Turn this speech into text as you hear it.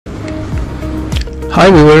Hi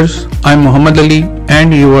viewers, I'm Muhammad Ali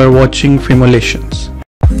and you are watching Fimulations.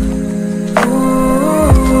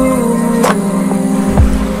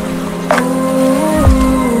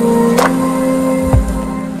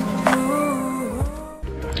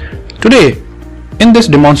 Today, in this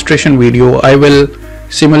demonstration video, I will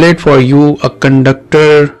simulate for you a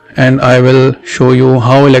conductor and I will show you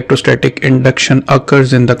how electrostatic induction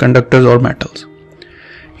occurs in the conductors or metals.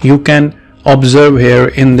 You can observe here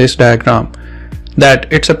in this diagram that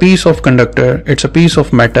it's a piece of conductor, it's a piece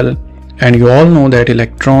of metal, and you all know that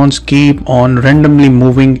electrons keep on randomly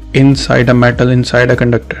moving inside a metal, inside a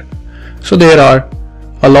conductor. So there are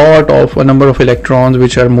a number of electrons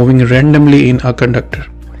which are moving randomly in a conductor.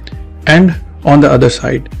 And on the other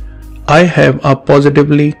side, I have a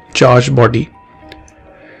positively charged body.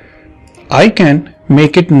 I can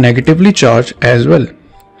make it negatively charged as well.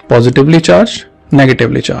 Positively charged,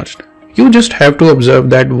 negatively charged. You just have to observe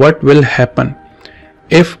that what will happen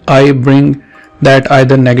if I bring that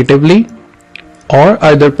either negatively or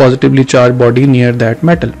either positively charged body near that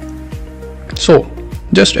metal. So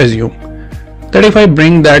just assume that if I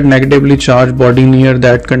bring that negatively charged body near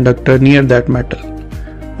that conductor, near that metal,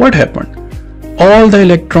 what happened? All the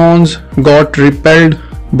electrons got repelled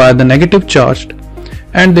by the negative charge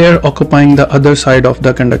and they are occupying the other side of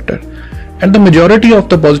the conductor. And the majority of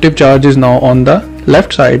the positive charge is now on the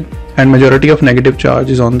left side and majority of negative charge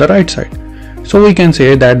is on the right side. So we can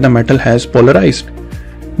say that the metal has polarized.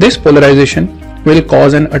 This polarization will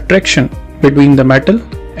cause an attraction between the metal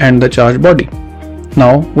and the charged body.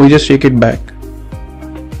 Now we just take it back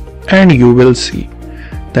and you will see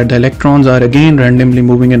that the electrons are again randomly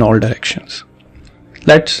moving in all directions.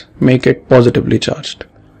 Let's make it positively charged.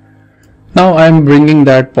 Now I am bringing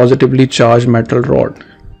that positively charged metal rod.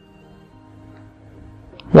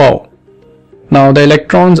 Wow! Now the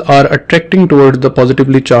electrons are attracting towards the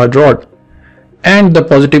positively charged rod and the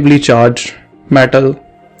positively charged metal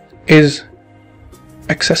is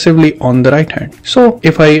excessively on the right hand. So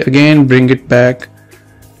if I again bring it back,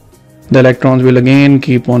 the electrons will again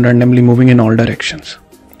keep on randomly moving in all directions.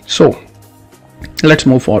 So let's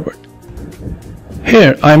move forward.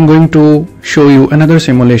 Here I am going to show you another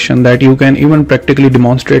simulation that you can even practically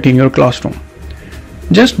demonstrate in your classroom.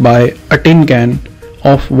 Just buy a tin can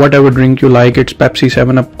of whatever drink you like, it's Pepsi,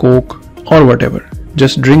 7-Up, Coke or whatever.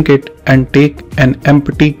 Just drink it and take an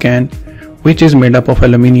empty can which is made up of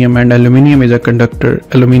aluminium, and aluminium is a conductor,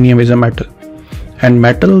 aluminium is a metal. And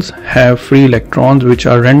metals have free electrons which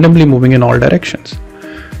are randomly moving in all directions.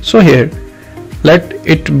 So here, let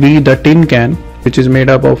it be the tin can which is made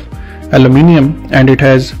up of aluminium and it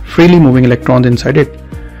has freely moving electrons inside it.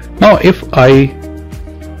 Now if I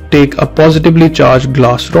take a positively charged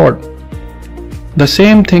glass rod, the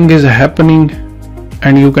same thing is happening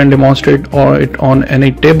and you can demonstrate it on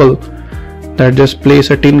any table. That just place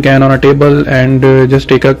a tin can on a table and just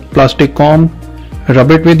take a plastic comb, rub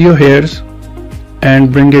it with your hairs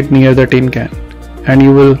and bring it near the tin can, and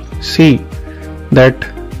you will see that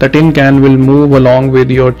the tin can will move along with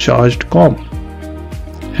your charged comb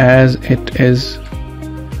as it is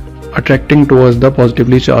attracting towards the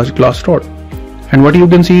positively charged glass rod. And what you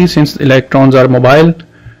can see, since electrons are mobile,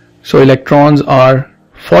 so electrons are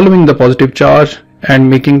following the positive charge and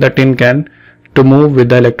making the tin can to move with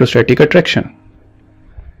the electrostatic attraction.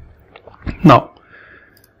 Now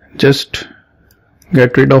just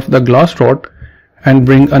get rid of the glass rod and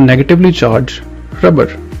bring a negatively charged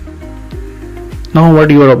rubber. Now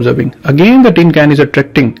what you are observing, again the tin can is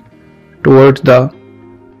attracting towards the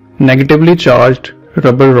negatively charged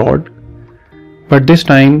rubber rod, but this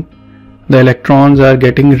time the electrons are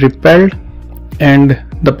getting repelled and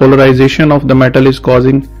the polarization of the metal is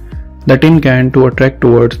causing the tin can to attract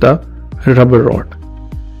towards the rubber rod.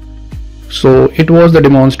 So it was the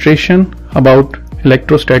demonstration about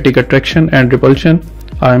electrostatic attraction and repulsion.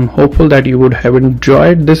 I am hopeful that you would have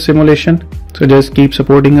enjoyed this simulation. So just keep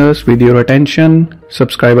supporting us with your attention,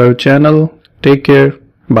 subscribe our channel, take care,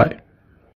 bye.